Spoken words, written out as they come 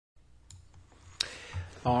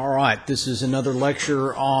All right, this is another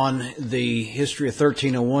lecture on the history of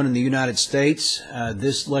 1301 in the United States.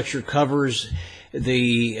 This lecture covers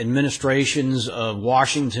the administrations of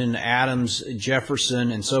Washington, Adams,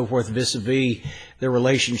 Jefferson, and so forth vis-a-vis their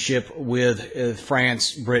relationship with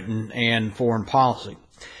France, Britain, and foreign policy.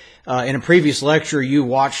 In a previous lecture, you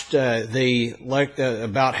watched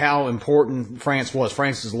about how important France was.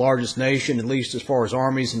 France is the largest nation, at least as far as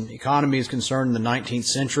armies and economy is concerned, in the 19th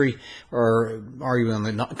century, or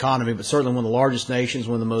arguably the economy, but certainly one of the largest nations,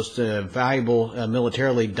 one of the most valuable,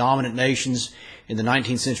 militarily dominant nations in the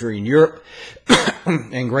 19th century in Europe.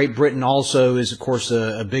 And Great Britain also is, of course,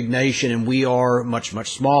 a big nation, and we are much,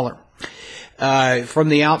 much smaller. From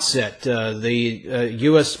the outset, the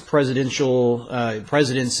U.S. presidency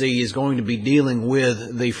is going to be dealing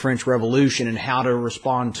with the French Revolution and how to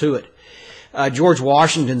respond to it. George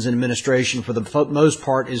Washington's administration, for the most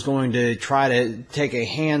part, is going to try to take a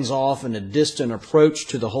hands-off and a distant approach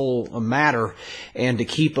to the whole matter and to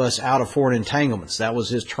keep us out of foreign entanglements. That was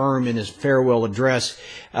his term in his farewell address.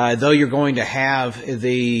 Though you're going to have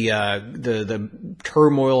the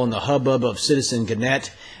turmoil and the hubbub of Citizen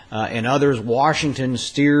Gannett and others, Washington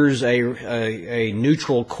steers a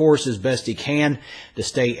neutral course as best he can to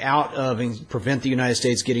stay out of and prevent the United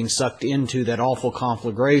States getting sucked into that awful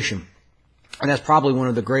conflagration. And that's probably one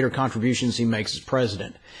of the greater contributions he makes as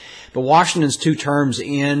president. But Washington's two terms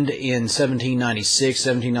end in 1796,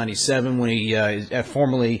 1797, when he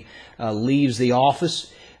formally leaves the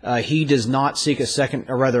office. He does not seek a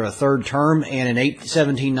third term, and in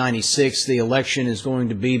 1796, the election is going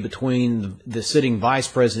to be between the sitting Vice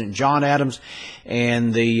President John Adams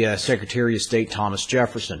and the Secretary of State Thomas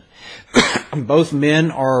Jefferson. Both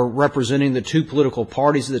men are representing the two political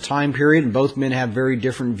parties of the time period, and both men have very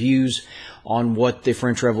different views on what the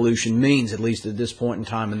French Revolution means, at least at this point in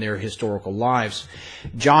time in their historical lives.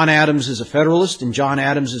 John Adams is a Federalist, and John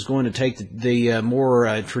Adams is going to take the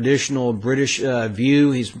more traditional British view.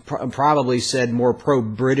 He's probably said more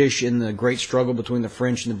pro-British in the great struggle between the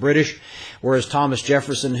French and the British, whereas Thomas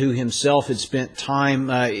Jefferson, who himself had spent time,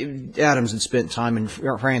 Adams had spent time in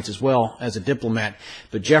France as well as a diplomat,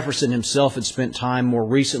 but Jefferson himself had spent time more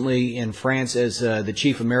recently in France as the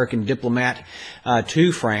chief American diplomat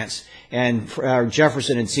to France. And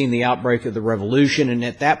Jefferson had seen the outbreak of the Revolution, and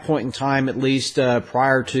at that point in time, at least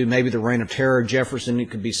prior to maybe the Reign of Terror, Jefferson,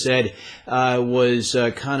 it could be said, was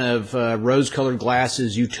kind of rose-colored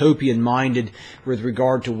glasses, utopian-minded with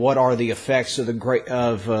regard to what are the effects of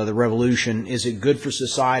the Revolution. Is it good for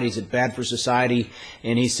society? Is it bad for society?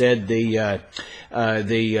 And he said the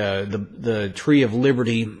tree of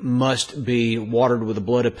liberty must be watered with the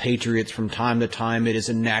blood of patriots from time to time. It is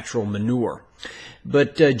a natural manure.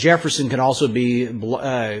 But Jefferson can also be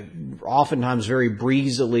oftentimes very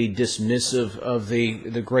breezily dismissive of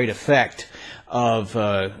the great effect of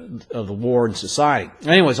the war in society.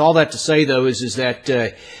 Anyways, all that to say, though, is that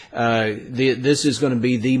this is going to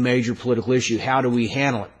be the major political issue. How do we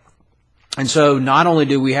handle it? And so not only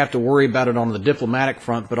do we have to worry about it on the diplomatic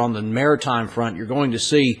front, but on the maritime front, you're going to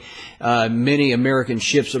see many American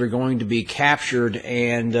ships that are going to be captured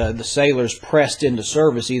and the sailors pressed into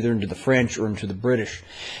service either into the French or into the British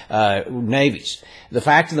navies. The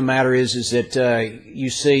fact of the matter is that you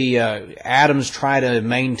see Adams try to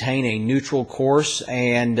maintain a neutral course,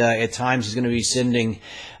 and at times he's going to be sending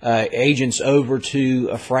agents over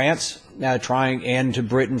to France, to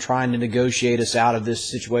Britain, trying to negotiate us out of this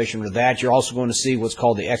situation or that. You're also going to see what's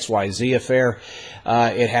called the XYZ affair.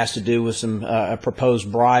 It has to do with some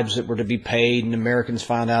proposed bribes that were to be paid, and Americans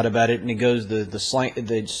found out about it. And it goes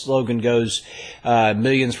the slogan goes,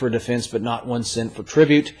 millions for defense, but not 1 cent for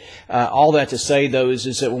tribute. All that to say, though,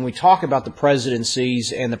 is that when we talk about the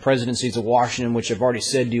presidencies and the presidencies of Washington, which I've already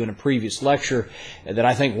said to you in a previous lecture, that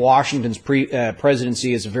I think Washington's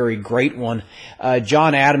presidency is a very great one.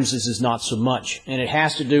 John Adams's is not so much, and it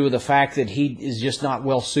has to do with the fact that he is just not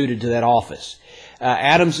well suited to that office.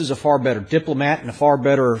 Adams is a far better diplomat and a far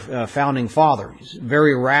better founding father. He's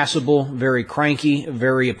very irascible, very cranky,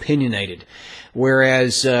 very opinionated.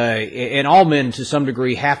 Whereas, and all men to some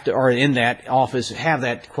degree are in that office, have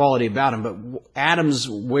that quality about him. But Adams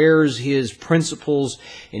wears his principles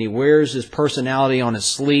and he wears his personality on his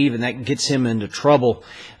sleeve, and that gets him into trouble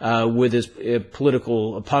with his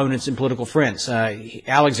political opponents and political friends.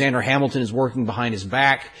 Alexander Hamilton is working behind his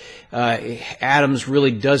back. Adams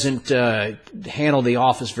really doesn't handle the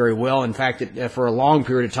office very well. In fact, for a long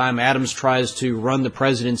period of time, Adams tries to run the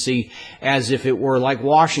presidency as if it were like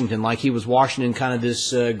Washington, like he was Washington, kind of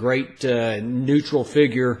this great neutral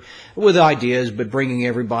figure with ideas, but bringing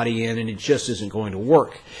everybody in, and it just isn't going to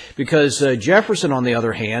work. Because Jefferson, on the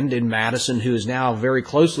other hand, in Madison, who is now very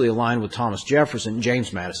closely aligned with Thomas Jefferson,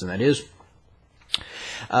 James Madison, that is,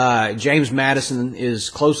 James Madison is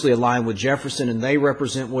closely aligned with Jefferson, and they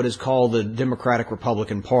represent what is called the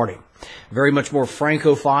Democratic-Republican Party. Very much more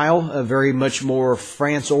Francophile, very much more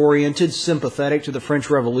France-oriented, sympathetic to the French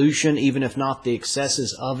Revolution, even if not the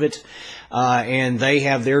excesses of it. And they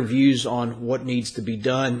have their views on what needs to be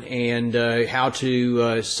done and how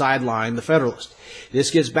to sideline the Federalists.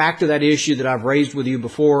 This gets back to that issue that I've raised with you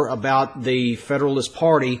before about the Federalist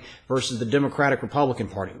Party versus the Democratic-Republican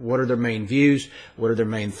Party. What are their main views? What are their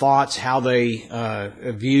main thoughts? How they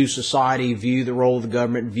view society, view the role of the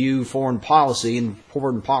government, view foreign policy, and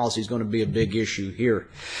foreign policy is going to be a big issue here.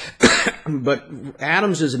 But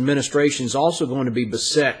Adams's administration is also going to be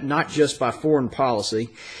beset not just by foreign policy.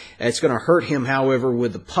 It's going to hurt him, however,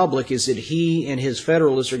 with the public, is that he and his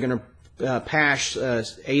Federalists are going to pass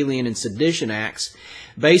alien and sedition acts,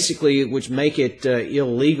 basically, which make it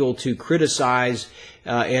illegal to criticize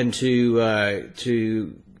and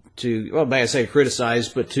well, may I say criticize,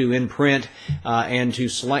 but to imprint and to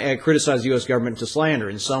criticize the U.S. government, to slander,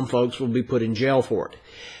 and some folks will be put in jail for it.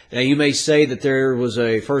 Now, you may say that there was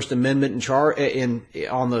a First Amendment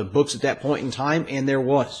on the books at that point in time, and there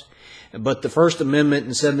was. But the First Amendment in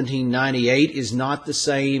 1798 is not the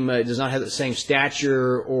same, does not have the same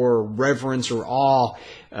stature or reverence or awe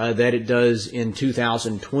that it does in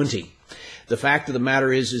 2020. The fact of the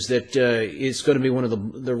matter is that it's going to be one of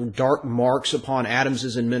the dark marks upon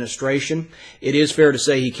Adams's administration. It is fair to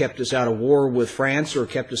say he kept us out of war with France or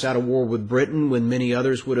kept us out of war with Britain when many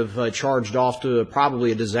others would have charged off to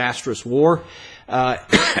probably a disastrous war,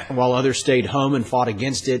 while others stayed home and fought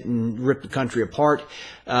against it and ripped the country apart.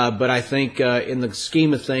 But I think in the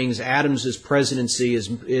scheme of things, Adams's presidency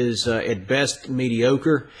is at best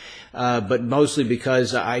mediocre. But mostly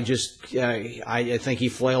because I think he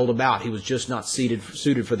flailed about. He was just not suited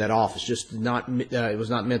for that office. Just not, it was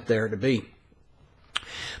not meant there to be.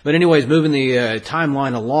 But anyways, moving the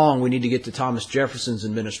timeline along, we need to get to Thomas Jefferson's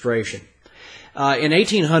administration. In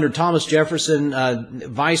 1800, Thomas Jefferson,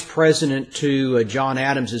 vice president to John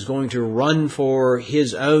Adams, is going to run for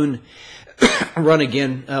his own run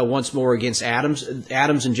again once more against Adams.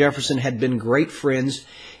 Adams and Jefferson had been great friends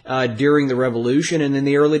during the Revolution and in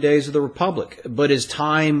the early days of the Republic. But as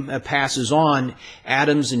time passes on,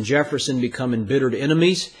 Adams and Jefferson become embittered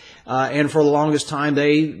enemies, and for the longest time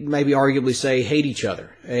they maybe arguably say hate each other.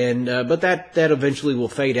 And but that eventually will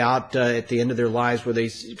fade out at the end of their lives, where they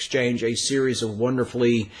exchange a series of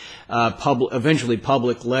wonderfully eventually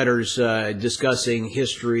public letters discussing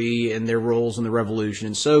history and their roles in the Revolution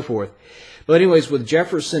and so forth. But anyways, with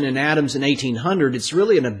Jefferson and Adams in 1800, it's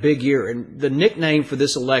really in a big year. And the nickname for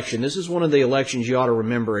this election, this is one of the elections you ought to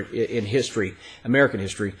remember in history, American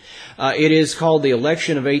history. It is called the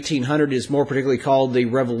election of 1800. It is more particularly called the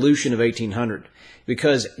Revolution of 1800,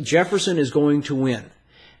 because Jefferson is going to win.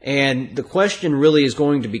 And the question really is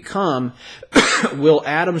going to become, will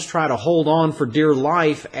Adams try to hold on for dear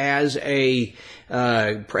life as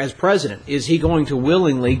president? Is he going to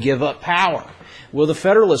willingly give up power? Will the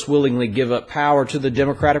Federalists willingly give up power to the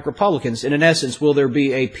Democratic Republicans? And in essence, will there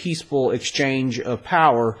be a peaceful exchange of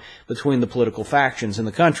power between the political factions in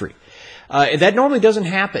the country? That normally doesn't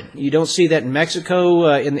happen. You don't see that in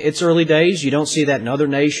Mexico in its early days. You don't see that in other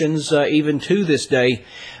nations, even to this day.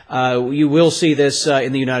 You will see this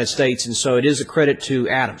in the United States, and so it is a credit to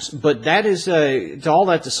Adams. But that is, to all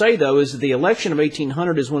that to say, though, is that the election of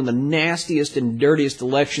 1800 is one of the nastiest and dirtiest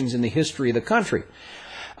elections in the history of the country.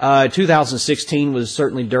 2016 was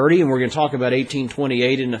certainly dirty, and we're going to talk about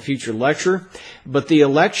 1828 in a future lecture. But the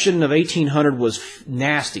election of 1800 was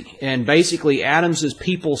nasty. And basically, Adams's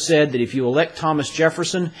people said that if you elect Thomas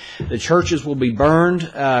Jefferson, the churches will be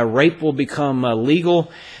burned, rape will become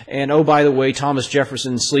legal, and oh, by the way, Thomas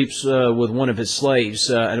Jefferson sleeps with one of his slaves,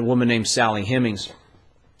 a woman named Sally Hemings.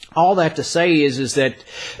 All that to say is that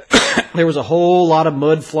there was a whole lot of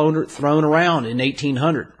mud thrown around in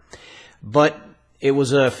 1800. But it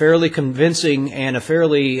was a fairly convincing and a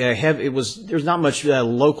fairly heavy. There's not much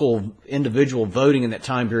local individual voting in that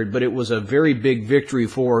time period, but it was a very big victory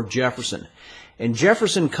for Jefferson. And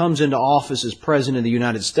Jefferson comes into office as president of the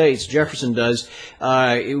United States. Jefferson does,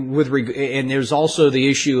 and there's also the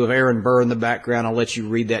issue of Aaron Burr in the background. I'll let you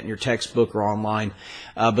read that in your textbook or online.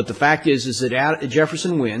 But the fact is that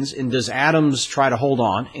Jefferson wins, and does Adams try to hold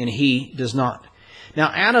on? And he does not. Now,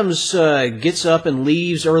 Adams gets up and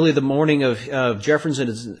leaves early the morning of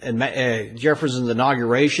Jefferson's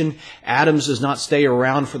inauguration. Adams does not stay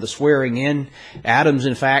around for the swearing in. Adams,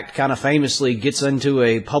 in fact, kind of famously gets into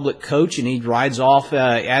a public coach, and he rides off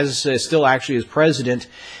still actually as president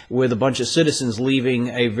with a bunch of citizens leaving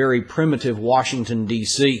a very primitive Washington,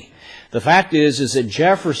 D.C. The fact is that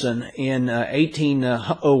Jefferson, in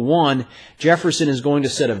 1801, Jefferson is going to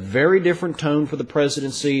set a very different tone for the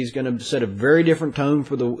presidency. He's going to set a very different tone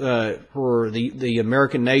for the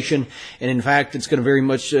American nation, and in fact, it's going to very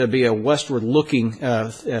much be a westward-looking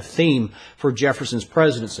theme for Jefferson's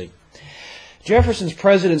presidency. Jefferson's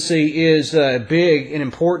presidency is big and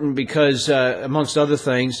important because, amongst other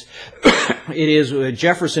things, it is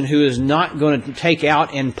Jefferson who is not going to take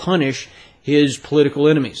out and punish his political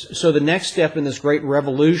enemies. So the next step in this great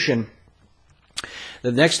revolution,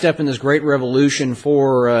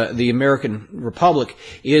 for the American Republic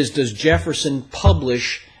is, does Jefferson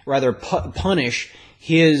punish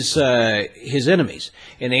his enemies?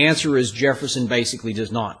 And the answer is Jefferson basically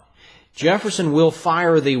does not. Jefferson will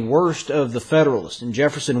fire the worst of the Federalists, and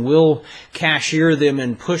Jefferson will cashier them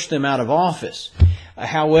and push them out of office.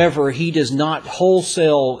 However, he does not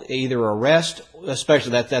wholesale either arrest,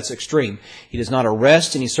 especially that's extreme. He does not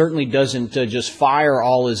arrest, and he certainly doesn't just fire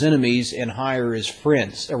all his enemies and hire his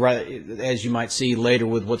friends, as you might see later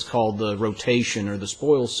with what's called the rotation or the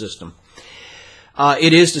spoils system.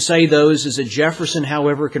 It is to say, though, is that Jefferson,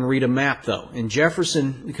 however, can read a map, though. And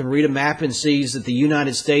Jefferson can read a map and sees that the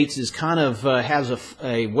United States is kind of has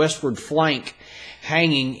a westward flank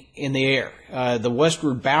hanging in the air. The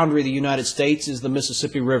westward boundary of the United States is the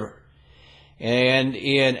Mississippi River. And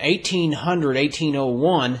in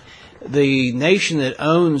 1801, the nation that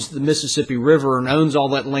owns the Mississippi River and owns all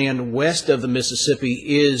that land west of the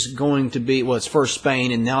Mississippi is going to be, well, it's first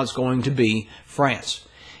Spain, and now it's going to be France.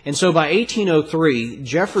 And so by 1803,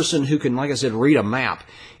 Jefferson, who can, like I said, read a map,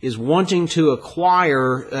 is wanting to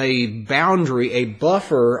acquire a boundary, a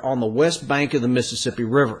buffer on the west bank of the Mississippi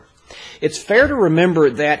River. It's fair to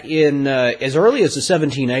remember that in as early as the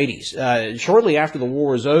 1780s, shortly after the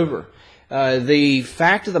war was over, the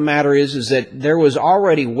fact of the matter is that there was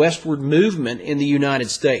already westward movement in the United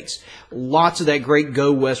States. Lots of that great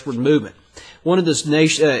go westward movement. One of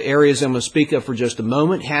the areas I'm going to speak of for just a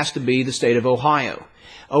moment has to be the state of Ohio.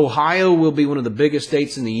 Ohio will be one of the biggest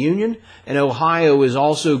states in the Union, and Ohio is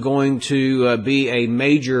also going to be a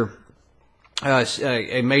major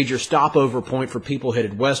stopover point for people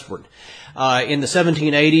headed westward. In the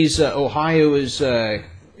 1780s, Ohio is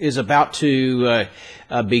about to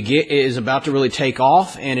really take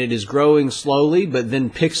off, and it is growing slowly, but then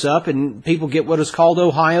picks up, and people get what is called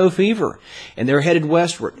Ohio fever, and they're headed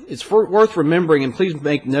westward. It's worth remembering, and please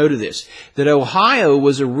make note of this, that Ohio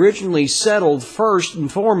was originally settled first and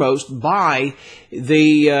foremost by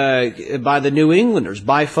the New Englanders,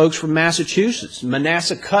 by folks from Massachusetts.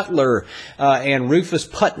 Manasseh Cutler and Rufus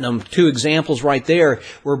Putnam, two examples right there,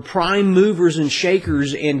 were prime movers and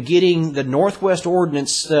shakers in getting the Northwest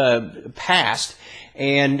Ordinance passed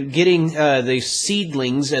and getting the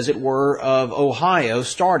seedlings, as it were, of Ohio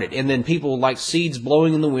started. And then people, like seeds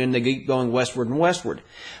blowing in the wind, they keep going westward and westward.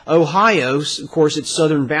 Ohio, of course, its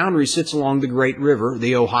southern boundary sits along the great river,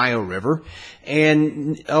 the Ohio River,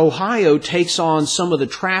 and Ohio takes on some of the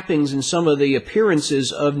trappings and some of the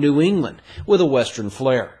appearances of New England with a western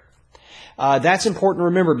flair. That's important to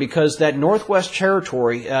remember because that Northwest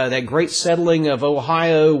Territory, that great settling of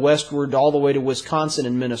Ohio westward all the way to Wisconsin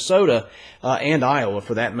and Minnesota, and Iowa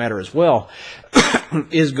for that matter as well,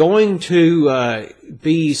 is going to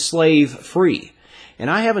be slave-free. And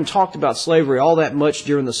I haven't talked about slavery all that much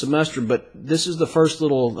during the semester, but this is the first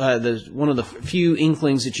little, one of the few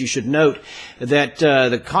inklings that you should note, that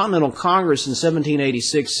the Continental Congress in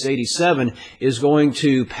 1786-87 is going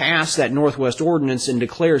to pass that Northwest Ordinance and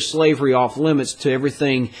declare slavery off limits to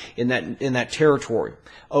everything in that territory.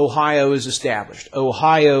 Ohio is established.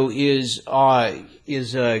 Ohio is going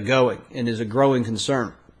and is a growing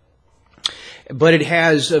concern. But it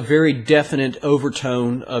has a very definite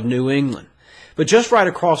overtone of New England. But just right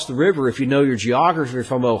across the river, if you know your geography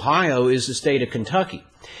from Ohio, is the state of Kentucky.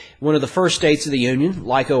 One of the first states of the Union,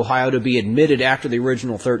 like Ohio, to be admitted after the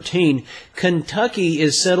original 13. Kentucky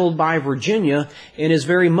is settled by Virginia and is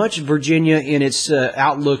very much Virginia in its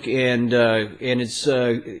outlook and in its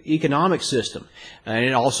economic system. And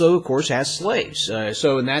it also, of course, has slaves.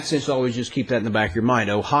 So in that sense, always just keep that in the back of your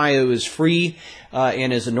mind. Ohio is free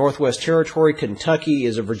and is a Northwest Territory. Kentucky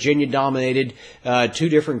is a Virginia-dominated, two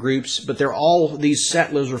different groups, but these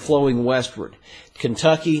settlers are flowing westward.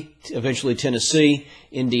 Kentucky, eventually Tennessee,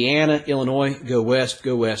 Indiana, Illinois, go west,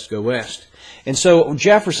 go west, go west. And so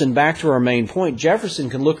Jefferson, back to our main point, Jefferson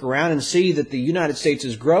can look around and see that the United States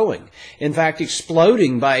is growing. In fact,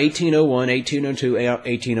 exploding by 1801, 1802,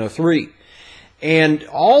 1803. And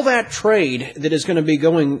all that trade that is going to be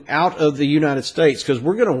going out of the United States, because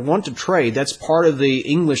we're going to want to trade, that's part of the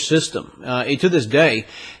English system. To this day,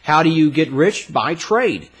 how do you get rich? By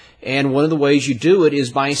trade. And one of the ways you do it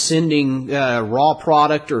is by sending raw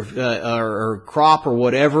product or crop or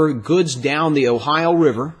whatever, goods down the Ohio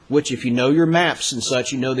River, which if you know your maps and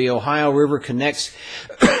such, you know the Ohio River connects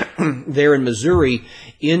there in Missouri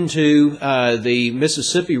into the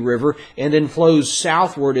Mississippi River and then flows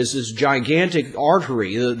southward as this gigantic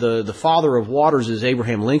artery, the father of waters as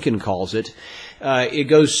Abraham Lincoln calls it. It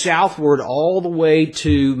goes southward all the way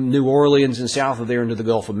to New Orleans and south of there into the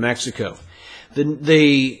Gulf of Mexico.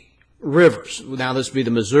 The rivers, now this would be the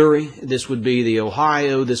Missouri, this would be the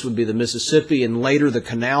Ohio, this would be the Mississippi, and later the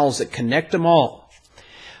canals that connect them all.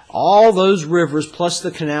 All those rivers plus the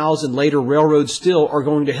canals and later railroads still are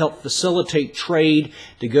going to help facilitate trade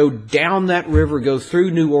to go down that river, go through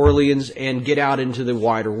New Orleans, and get out into the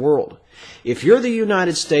wider world. If you're the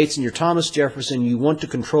United States and you're Thomas Jefferson, you want to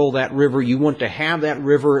control that river. You want to have that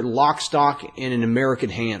river lock, stock, and in American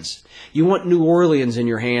hands. You want New Orleans in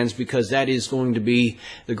your hands because that is going to be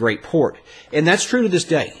the great port. And that's true to this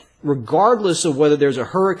day. Regardless of whether there's a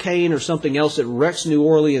hurricane or something else that wrecks New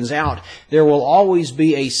Orleans out, there will always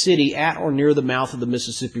be a city at or near the mouth of the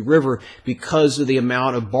Mississippi River because of the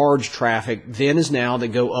amount of barge traffic then as now that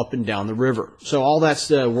go up and down the river. So all that's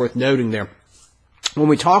worth noting there. When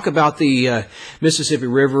we talk about the Mississippi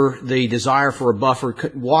River, the desire for a buffer,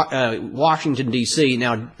 Washington, D.C.,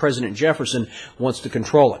 now President Jefferson wants to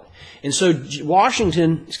control it. And so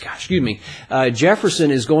Jefferson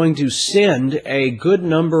is going to send a good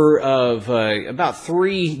number of, about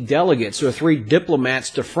 3 delegates or 3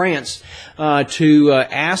 diplomats to France to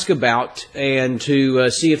ask about and to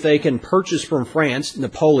see if they can purchase from France,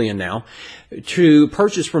 Napoleon now, to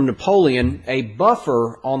purchase from Napoleon a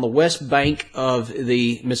buffer on the west bank of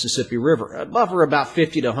the Mississippi River, a buffer about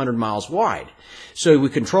 50 to 100 miles wide. So we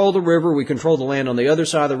control the river, we control the land on the other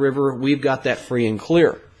side of the river, we've got that free and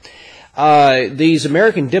clear. These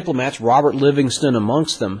American diplomats, Robert Livingston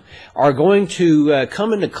amongst them, are going to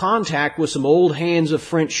come into contact with some old hands of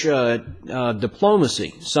French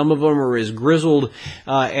diplomacy. Some of them are as grizzled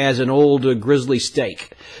as an old grizzly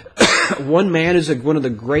steak. One man is one of the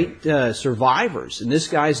great survivors, and this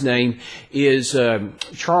guy's name is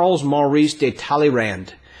Charles Maurice de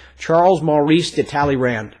Talleyrand. Charles Maurice de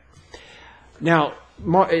Talleyrand. Now,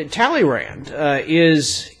 Talleyrand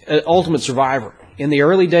is an ultimate survivor. In the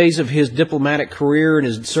early days of his diplomatic career and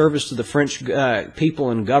his service to the French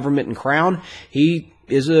people and government and crown, he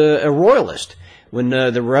is a royalist. When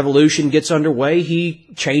the revolution gets underway, he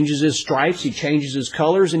changes his stripes, he changes his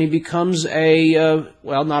colors, and he becomes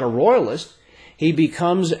well, not a royalist. He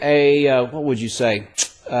becomes what would you say?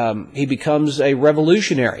 He becomes a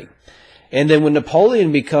revolutionary. And then when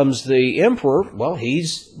Napoleon becomes the emperor, well,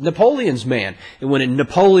 he's Napoleon's man. And when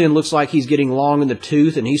Napoleon looks like he's getting long in the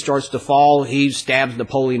tooth and he starts to fall, he stabs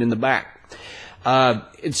Napoleon in the back.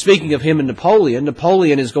 And speaking of him and Napoleon,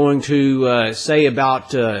 Napoleon is going to say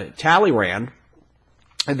about Talleyrand,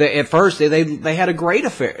 at first, they had a great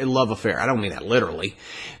love affair. I don't mean that literally.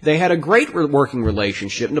 They had a great working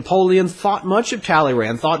relationship. Napoleon thought much of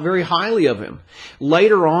Talleyrand, thought very highly of him.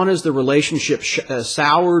 Later on, as the relationship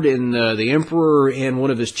soured and the emperor and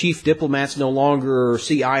one of his chief diplomats no longer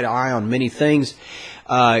see eye to eye on many things,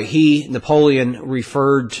 Napoleon,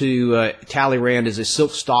 referred to Talleyrand as a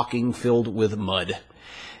silk stocking filled with mud.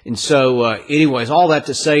 And so, anyways, all that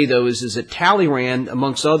to say, though, is that Talleyrand,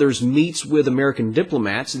 amongst others, meets with American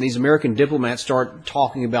diplomats, and these American diplomats start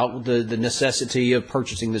talking about the necessity of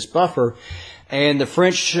purchasing this buffer. And the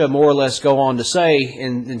French more or less go on to say,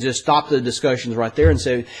 and just stop the discussions right there and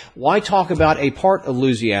say, why talk about a part of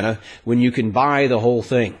Louisiana when you can buy the whole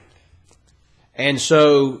thing? And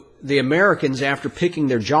so the Americans, after picking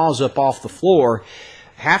their jaws up off the floor,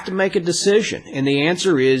 have to make a decision. And the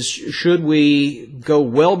answer is, should we go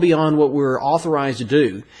well beyond what we're authorized to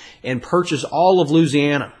do and purchase all of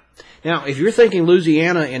Louisiana? Now, if you're thinking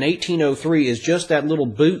Louisiana in 1803 is just that little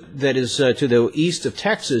boot that is to the east of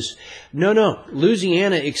Texas, no.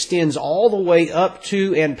 Louisiana extends all the way up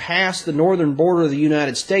to and past the northern border of the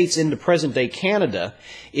United States into present-day Canada.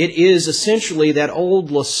 It is essentially that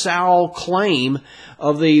old LaSalle claim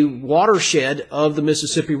of the watershed of the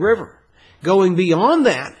Mississippi River. Going beyond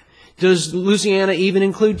that, Does Louisiana even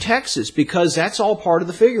include Texas? Because that's all part of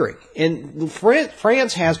the figuring. And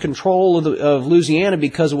France has control of Louisiana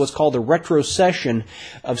because of what's called the retrocession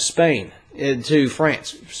of Spain to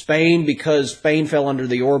France. Spain, because Spain fell under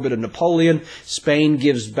the orbit of Napoleon, Spain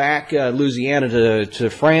gives back Louisiana to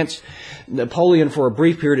France. Napoleon, for a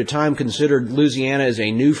brief period of time, considered Louisiana as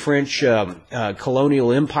a new French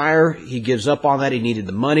colonial empire. He gives up on that. He needed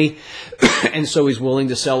the money. And so he's willing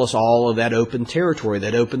to sell us all of that open territory,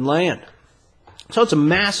 that open land. So it's a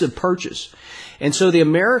massive purchase. And so the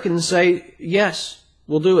Americans say, yes,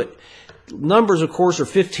 we'll do it. Numbers, of course, are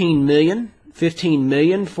 15 million. 15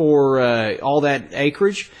 million for all that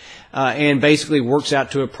acreage, and basically works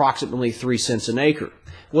out to approximately 3 cents an acre.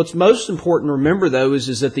 What's most important to remember, though,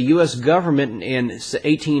 is that the U.S. government in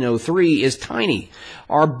 1803 is tiny.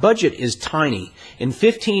 Our budget is tiny. And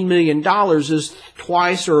 $15 million is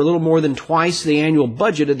twice or a little more than twice the annual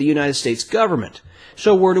budget of the United States government.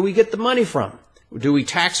 So where do we get the money from? Do we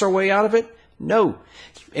tax our way out of it? No.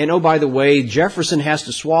 And oh, by the way, Jefferson has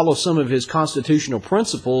to swallow some of his constitutional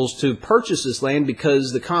principles to purchase this land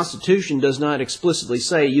because the Constitution does not explicitly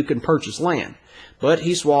say you can purchase land. But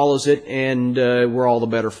he swallows it, and we're all the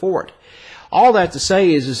better for it. All that to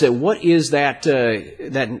say is that what is that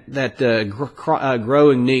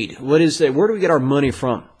growing need? What is that? Where do we get our money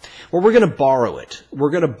from? Well, we're going to borrow it.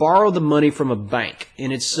 We're going to borrow the money from a bank,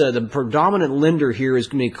 and it's the predominant lender here is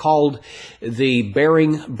going to be called the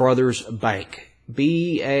Baring Brothers Bank.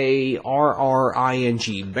 B-A-R-R-I-N-G,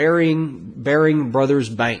 Baring Brothers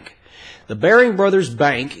Bank. The Baring Brothers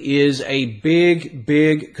Bank is a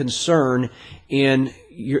big concern in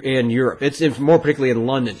Europe. It's more particularly in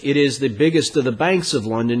London. It is the biggest of the banks of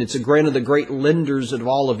London. It's one of the great lenders of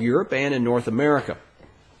all of Europe and in North America.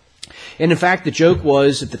 And in fact, the joke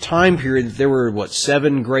was at the time period that there were,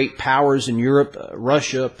 7 great powers in Europe: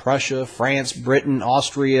 Russia, Prussia, France, Britain,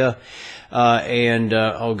 Austria, and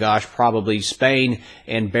probably Spain,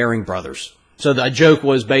 and Baring Brothers. So the joke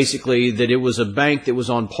was basically that it was a bank that was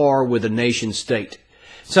on par with a nation state.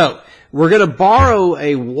 So we're going to borrow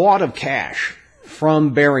a wad of cash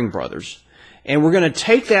from Baring Brothers, and we're going to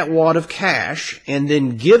take that wad of cash and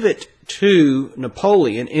then give it to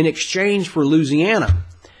Napoleon in exchange for Louisiana.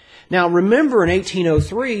 Now remember, in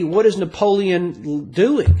 1803, what is Napoleon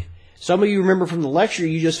doing? Some of you remember from the lecture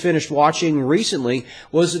you just finished watching recently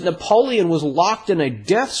was that Napoleon was locked in a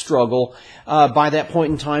death struggle by that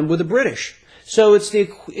point in time with the British. So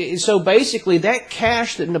basically that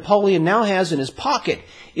cash that Napoleon now has in his pocket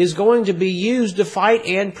is going to be used to fight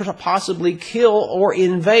and possibly kill or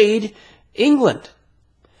invade England.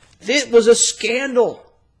 It was a scandal.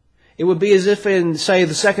 It would be as if in, say,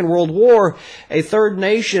 the Second World War, a third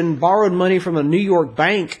nation borrowed money from a New York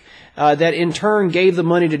bank that in turn gave the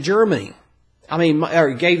money to Germany.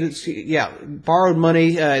 Borrowed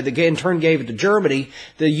money that in turn gave it to Germany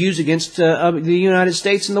to use against the United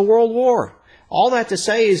States in the World War. All that to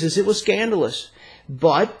say is it was scandalous.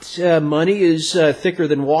 But money is thicker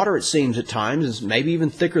than water, it seems at times. It's maybe even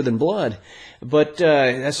thicker than blood. But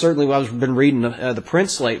that's certainly what I've been reading The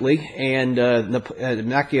Prince lately. And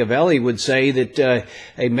Machiavelli would say that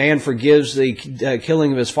a man forgives the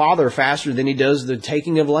killing of his father faster than he does the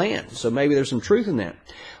taking of land. So maybe there's some truth in that.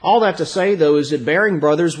 All that to say, though, is that Baring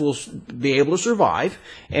Brothers will be able to survive.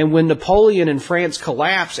 And when Napoleon and France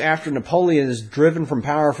collapse after Napoleon is driven from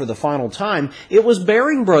power for the final time, it was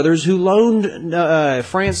Baring Brothers who loaned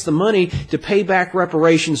France the money to pay back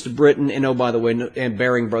reparations to Britain. And oh, by the way, and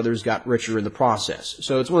Baring Brothers got richer in the process.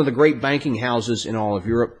 So it's one of the great banking houses in all of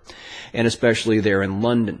Europe, and especially there in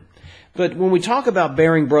London. But when we talk about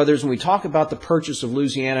Baring Brothers and we talk about the purchase of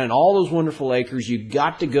Louisiana and all those wonderful acres, you've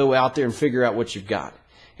got to go out there and figure out what you've got.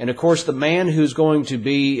 And of course, the man who's going to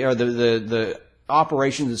be, or the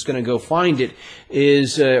operation that's going to go find it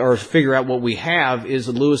is, or figure out what we have, is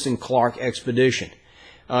the Lewis and Clark expedition.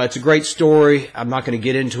 It's a great story. I'm not going to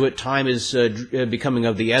get into it. Time is becoming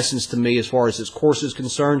of the essence to me as far as this course is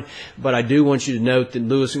concerned. But I do want you to note that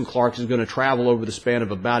Lewis and Clark is going to travel over the span of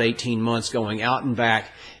about 18 months, going out and back.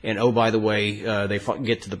 And oh, by the way, they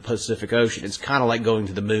get to the Pacific Ocean. It's kind of like going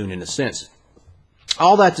to the moon in a sense.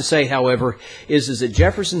 All that to say, however, is that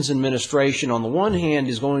Jefferson's administration, on the one hand,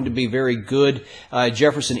 is going to be very good.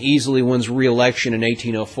 Jefferson easily wins re-election in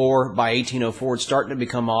 1804. By 1804, it's starting to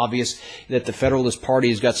become obvious that the Federalist Party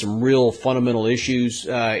has got some real fundamental issues.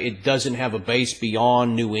 It doesn't have a base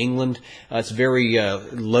beyond New England. It's very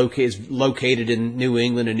located in New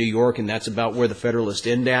England and New York, and that's about where the Federalists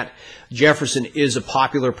end at. Jefferson is a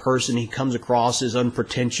popular person. He comes across as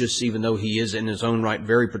unpretentious, even though he is in his own right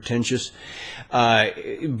very pretentious.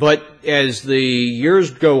 But as the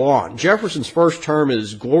years go on, Jefferson's first term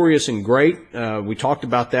is glorious and great. We talked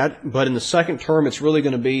about that. But in the second term, it's really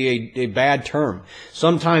going to be a bad term.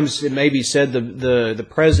 Sometimes it may be said the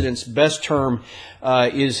president's best term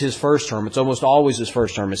is his first term. It's almost always his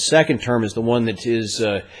first term. His second term is the one that is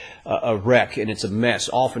a wreck, and it's a mess.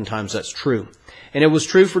 Oftentimes that's true. And it was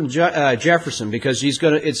true for Jefferson, because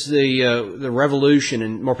it's the revolution,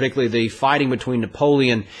 and more particularly the fighting between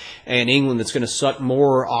Napoleon and England, that's going to suck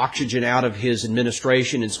more oxygen out of his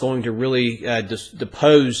administration. It's going to really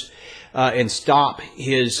depose and stop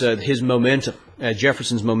his momentum,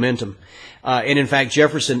 Jefferson's momentum. And in fact,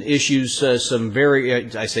 Jefferson issues some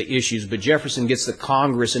very, I say issues, but Jefferson gets the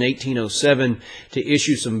Congress in 1807 to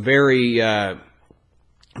issue some very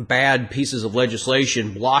bad pieces of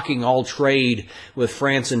legislation blocking all trade with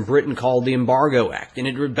France and Britain, called the Embargo Act. And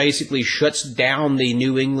it basically shuts down the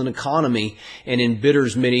New England economy and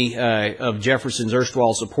embitters many of Jefferson's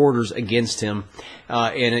erstwhile supporters against him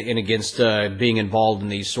and against being involved in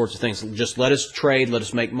these sorts of things. Just let us trade, let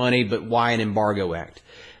us make money, but why an Embargo Act?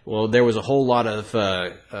 Well, there was a whole lot of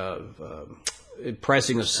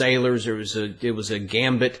pressing of sailors. It was a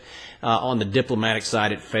gambit. On the diplomatic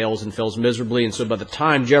side, it fails and fails miserably. And so by the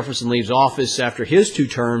time Jefferson leaves office after his 2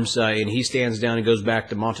 terms, and he stands down and goes back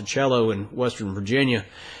to Monticello in Western Virginia,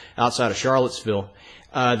 outside of Charlottesville,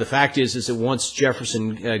 the fact is that once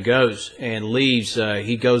Jefferson goes and leaves,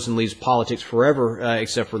 he goes and leaves politics forever,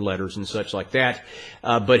 except for letters and such like that.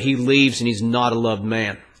 But he leaves, and he's not a loved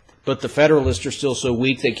man. But the Federalists are still so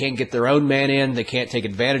weak they can't get their own man in. They can't take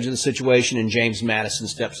advantage of the situation, and James Madison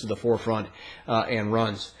steps to the forefront and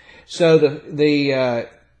runs. So the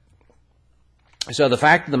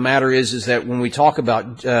fact of the matter is that when we talk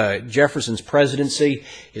about Jefferson's presidency,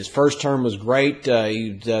 his first term was great.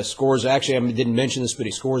 He scores, actually, I didn't mention this, but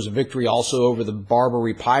he scores a victory also over the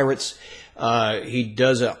Barbary pirates. He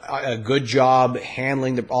does a good job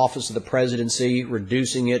handling the office of the presidency,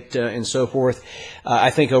 reducing it, and so forth.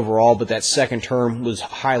 I think overall, but that second term was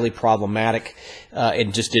highly problematic.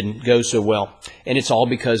 It just didn't go so well. And it's all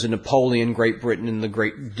because of Napoleon, Great Britain, and the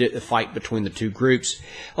great fight between the two groups.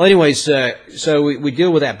 Well, anyways, so we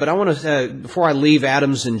deal with that. But I want to, before I leave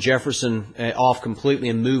Adams and Jefferson off completely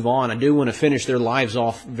and move on, I do want to finish their lives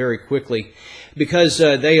off very quickly, because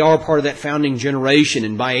they are part of that founding generation.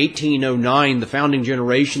 And by 1809, the founding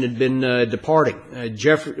generation had been departing.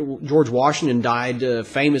 George Washington died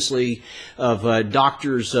famously of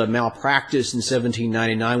doctor's malpractice in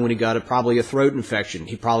 1799 when he got probably a throat infection.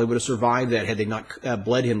 He probably would have survived that had they not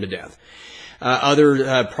bled him to death.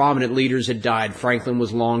 Other prominent leaders had died. Franklin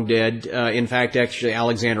was long dead. In fact, actually,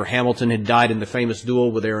 Alexander Hamilton had died in the famous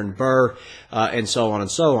duel with Aaron Burr, and so on and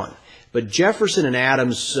so on. But Jefferson and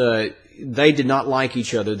Adams, they did not like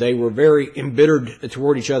each other. They were very embittered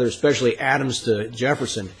toward each other, especially Adams to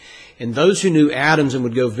Jefferson. And those who knew Adams and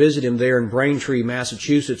would go visit him there in Braintree,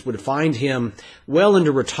 Massachusetts, would find him well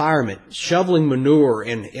into retirement, shoveling manure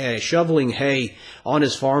and shoveling hay on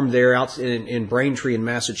his farm there out in Braintree in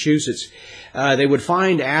Massachusetts. They would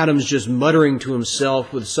find Adams just muttering to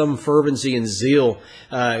himself with some fervency and zeal,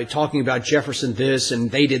 talking about Jefferson this and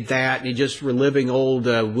they did that, and he just reliving old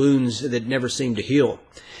wounds that never seemed to heal.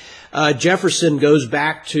 Jefferson goes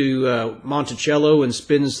back to Monticello and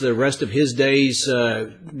spends the rest of his days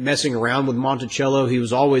messing around with Monticello. He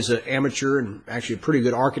was always an amateur and actually a pretty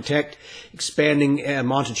good architect, expanding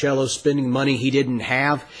Monticello, spending money he didn't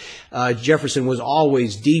have. Jefferson was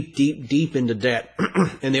always deep into debt.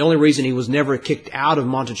 And the only reason he was never kicked out of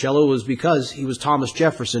Monticello was because he was Thomas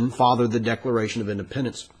Jefferson, father of the Declaration of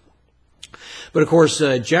Independence. But of course,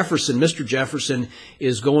 Mr. Jefferson,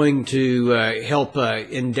 is going to help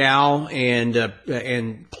endow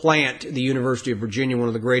and plant the University of Virginia, one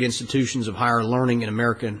of the great institutions of higher learning in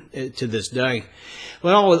America to this day.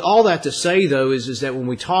 Well, all that to say, though, is that when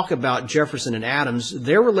we talk about Jefferson and Adams,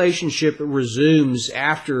 their relationship resumes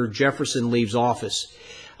after Jefferson leaves office.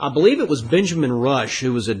 I believe it was Benjamin Rush,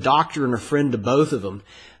 who was a doctor and a friend to both of them,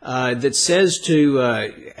 that says to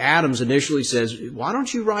Adams, initially says, why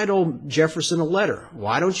don't you write old Jefferson a letter?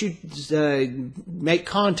 Why don't you make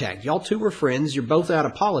contact? Y'all two were friends. You're both out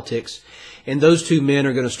of politics. And those two men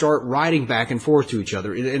are going to start writing back and forth to each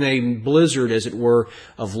other in a blizzard, as it were,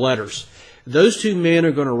 of letters. Those two men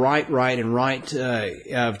are going to write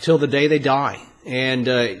till the day they die. And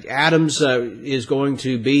Adams is going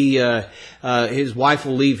to be, his wife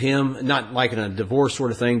will leave him, not like in a divorce sort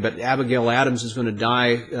of thing, but Abigail Adams is going to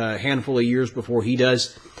die a handful of years before he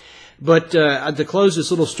does. But to close this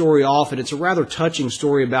little story off, and it's a rather touching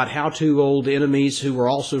story about how two old enemies who were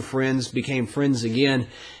also friends became friends again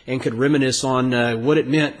and could reminisce on what it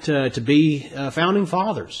meant to be founding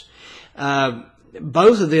fathers.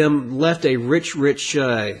 both of them left a rich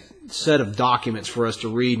set of documents for us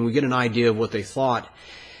to read, and we get an idea of what they thought.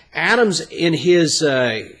 Adams in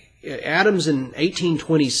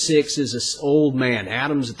 1826 is this old man.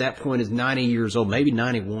 Adams at that point is 90 years old, maybe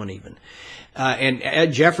 91 even.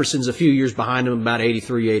 And Jefferson's a few years behind him, about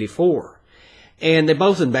 83, 84. And they're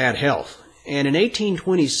both in bad health. And in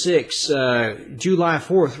 1826, July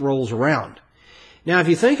 4th rolls around. Now, if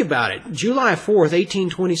you think about it, July 4th,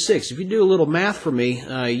 1826, if you do a little math for me,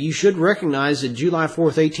 you should recognize that July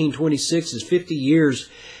 4th, 1826 is 50 years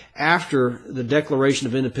after the Declaration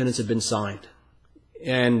of Independence had been signed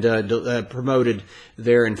and promoted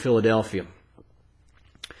there in Philadelphia.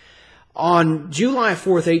 On July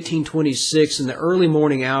 4th, 1826, in the early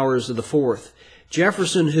morning hours of the 4th,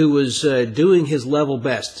 Jefferson, who was doing his level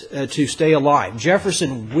best to stay alive,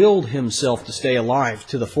 Jefferson willed himself to stay alive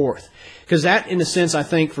to the 4th. Because that, in a sense, I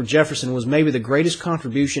think, for Jefferson was maybe the greatest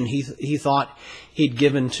contribution he thought he'd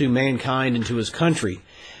given to mankind and to his country.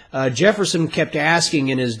 Jefferson kept asking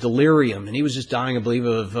in his delirium, and he was just dying, I believe,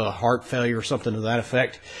 of heart failure or something to that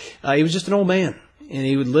effect. He was just an old man, and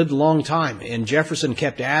he had lived a long time. And Jefferson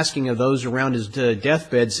kept asking of those around his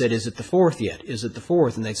deathbed, said, "Is it the 4th yet? Is it the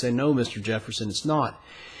 4th?" And they'd say, "No, Mr. Jefferson, it's not."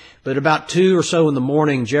 But about 2 or so in the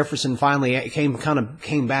morning, Jefferson finally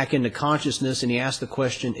came back into consciousness, and he asked the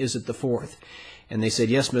question, "Is it the 4th?" And they said,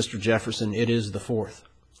 "Yes, Mr. Jefferson, it is the 4th."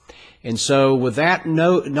 And so with that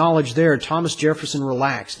knowledge there, Thomas Jefferson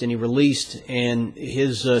relaxed, and he released, and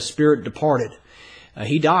his spirit departed.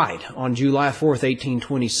 He died on July 4th,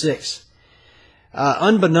 1826.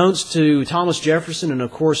 Unbeknownst to Thomas Jefferson and,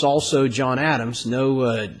 of course, also John Adams,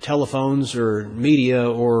 no telephones or media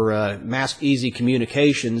or easy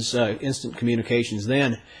communications, instant communications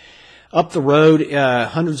then. Up the road,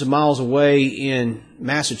 hundreds of miles away in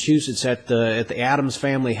Massachusetts at the Adams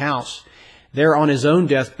family house, there on his own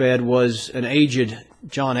deathbed was an aged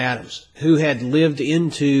John Adams, who had lived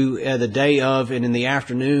into the day of and in the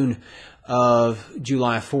afternoon of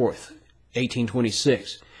July 4th,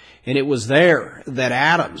 1826. And it was there that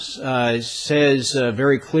Adams says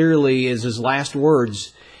very clearly as his last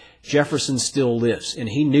words, "Jefferson still lives." And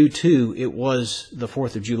he knew, too, it was the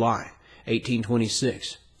 4th of July,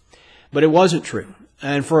 1826. But it wasn't true.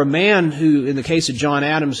 And for a man who, in the case of John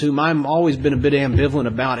Adams, whom I've always been a bit ambivalent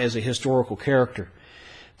about as a historical character,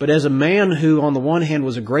 but as a man who, on the one hand,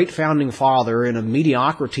 was a great founding father and a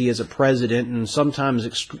mediocrity as a president, and sometimes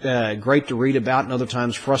great to read about and other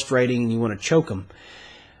times frustrating and you want to choke him,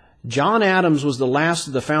 John Adams was the last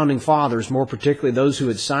of the founding fathers, more particularly those who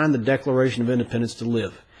had signed the Declaration of Independence, to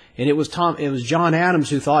live. And it was John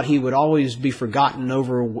Adams who thought he would always be forgotten,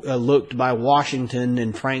 overlooked by Washington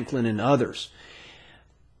and Franklin and others.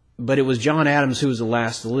 But it was John Adams who was the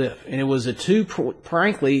last to live. And it was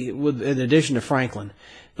frankly, in addition to Franklin,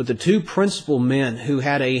 but the two principal men who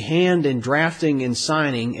had a hand in drafting and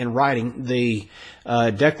signing and writing the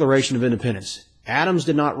Declaration of Independence. Adams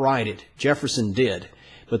did not write it. Jefferson did.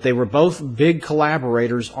 But they were both big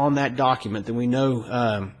collaborators on that document that we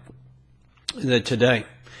know today.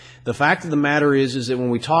 The fact of the matter is that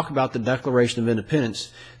when we talk about the Declaration of Independence,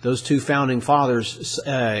 those two founding fathers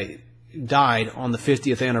died on the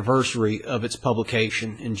 50th anniversary of its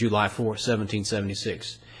publication in July 4th,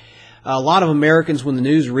 1776. A lot of Americans, when the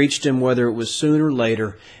news reached them, whether it was sooner or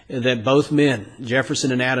later, that both men,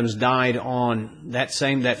 Jefferson and Adams, died on that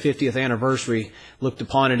 50th anniversary, looked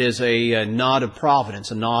upon it as a nod of providence,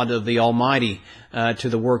 a nod of the Almighty to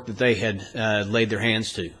the work that they had laid their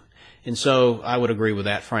hands to. And so I would agree with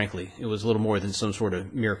that, frankly. It was a little more than some sort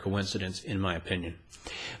of mere coincidence, in my opinion.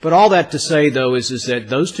 But all that to say, though, is that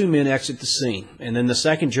those two men exit the scene, and then the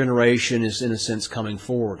second generation is, in a sense, coming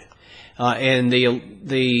forward. And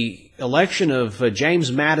the election of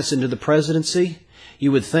James Madison to the presidency,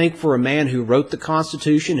 you would think for a man who wrote the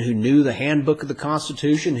Constitution, who knew the handbook of the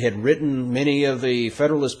Constitution, had written many of the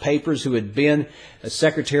Federalist Papers, who had been a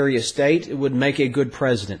Secretary of State, it would make a good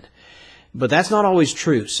president. But that's not always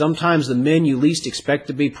true. Sometimes the men you least expect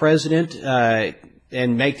to be president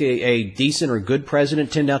and make a decent or good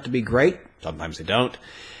president tend out to be great. Sometimes they don't.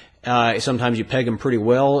 Sometimes you peg him pretty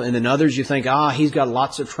well, and then others you think, he's got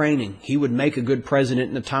lots of training. He would make a good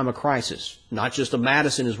president in a time of crisis. Not just a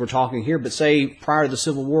Madison as we're talking here, but say prior to the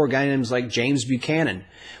Civil War, a guy named like James Buchanan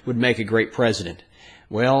would make a great president.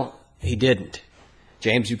 Well, he didn't.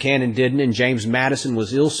 James Buchanan didn't, and James Madison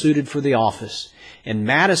was ill-suited for the office. And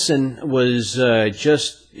Madison was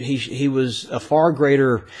he was a far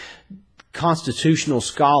greater constitutional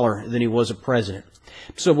scholar than he was a president.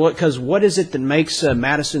 So what is it that makes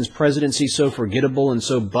Madison's presidency so forgettable and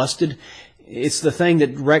so busted? It's the thing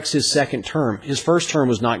that wrecks his second term. His first term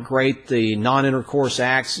was not great. The non-intercourse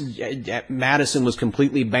acts, Madison was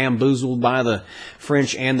completely bamboozled by the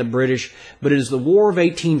French and the British. But it is the War of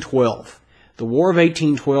 1812. The War of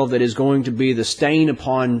 1812 that is going to be the stain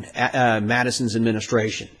upon Madison's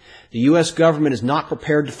administration. The U.S. government is not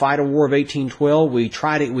prepared to fight a war of 1812.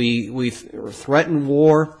 We threatened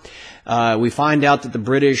war. We find out that the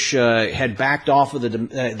British had backed off of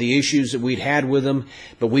the issues that we'd had with them,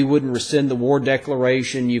 but we wouldn't rescind the war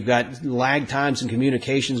declaration. You've got lag times in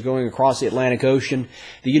communications going across the Atlantic Ocean.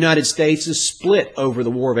 The United States is split over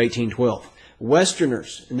the War of 1812.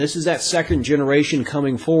 Westerners, and this is that second generation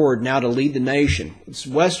coming forward now to lead the nation. It's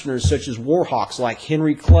Westerners such as warhawks like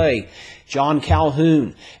Henry Clay, John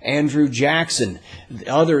Calhoun, Andrew Jackson,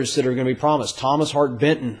 others that are going to be promised, Thomas Hart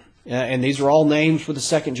Benton, and these are all names for the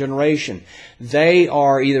second generation. They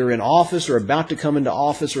are either in office or about to come into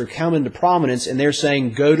office or come into prominence, and they're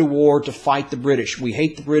saying, go to war to fight the British. We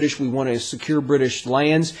hate the British. We want to secure British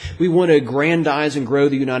lands. We want to aggrandize and grow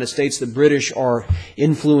the United States. The British are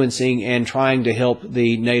influencing and trying to help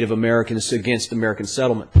the Native Americans against American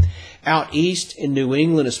settlement. Out east in New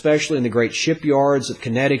England, especially in the great shipyards of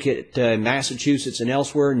Connecticut, Massachusetts, and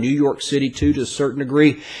elsewhere, New York City too to a certain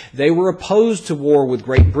degree, they were opposed to war with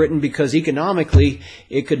Great Britain because economically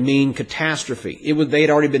it could mean catastrophe. They had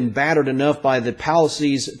already been battered enough by the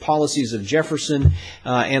policies of Jefferson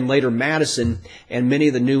and later Madison, and many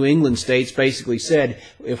of the New England states basically said,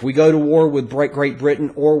 if we go to war with Great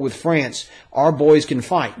Britain or with France, our boys can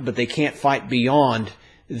fight, but they can't fight beyond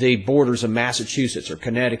the borders of Massachusetts or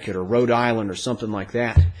Connecticut or Rhode Island or something like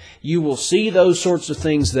that. You will see those sorts of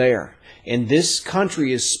things there. And this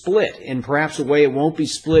country is split, and perhaps a way it won't be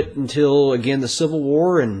split until, again, the Civil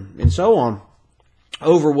War and so on,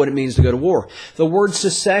 over what it means to go to war. The word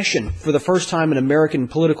secession, for the first time in American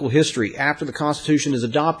political history, after the Constitution is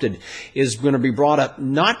adopted, is going to be brought up,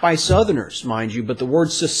 not by Southerners, mind you, but the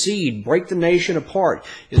word secede, break the nation apart,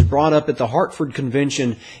 is brought up at the Hartford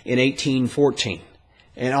Convention in 1814.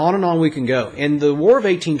 And on we can go. And the War of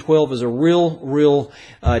 1812 is a real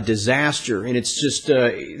disaster. And it's just,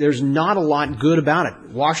 there's not a lot good about it.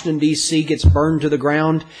 Washington, D.C. gets burned to the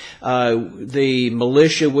ground. The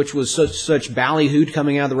militia, which was such ballyhooed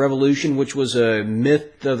coming out of the Revolution, which was a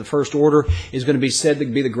myth of the First Order, is going to be said to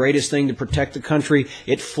be the greatest thing to protect the country.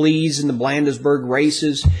 It flees in the Blandesburg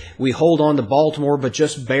races. We hold on to Baltimore, but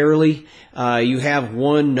just barely. You have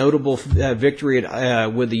one notable victory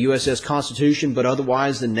with the USS Constitution, but otherwise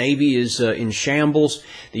the Navy is in shambles.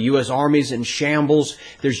 The U.S. Army's in shambles.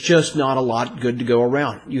 There's just not a lot good to go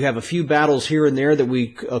around. You have a few battles here and there that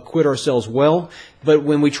we acquit ourselves well, but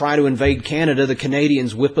when we try to invade Canada, the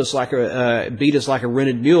Canadians whip us beat us like a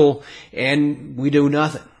rented mule, and we do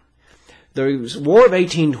nothing. The War of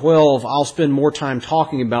 1812 I'll spend more time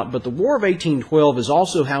talking about, but the War of 1812 is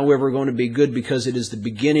also, however, going to be good because it is the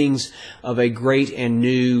beginnings of a great and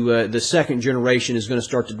new, the second generation is going to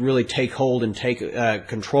start to really take hold and take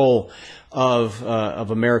control of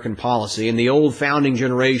American policy. And the old founding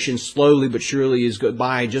generation, slowly but surely,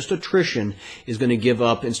 by just attrition, is going to give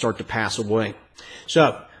up and start to pass away.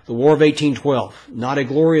 So, the War of 1812, not a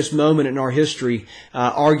glorious moment in our history.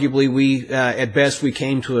 Arguably, at best, we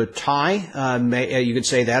came to a tie. You could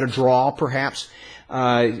say that, a draw, perhaps.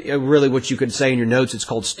 Really, what you could say in your notes, it's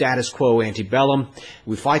called status quo antebellum.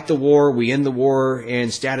 We fight the war, we end the war,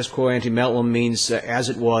 and status quo antebellum means as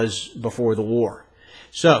it was before the war.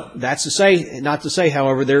 So, that's not to say,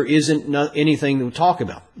 however, there isn't anything to talk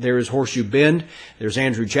about. There is Horseshoe Bend, there's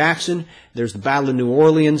Andrew Jackson, there's the Battle of New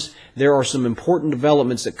Orleans. There are some important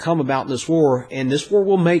developments that come about in this war, and this war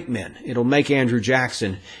will make men. It'll make Andrew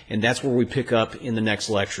Jackson, and that's where we pick up in the next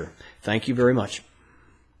lecture. Thank you very much.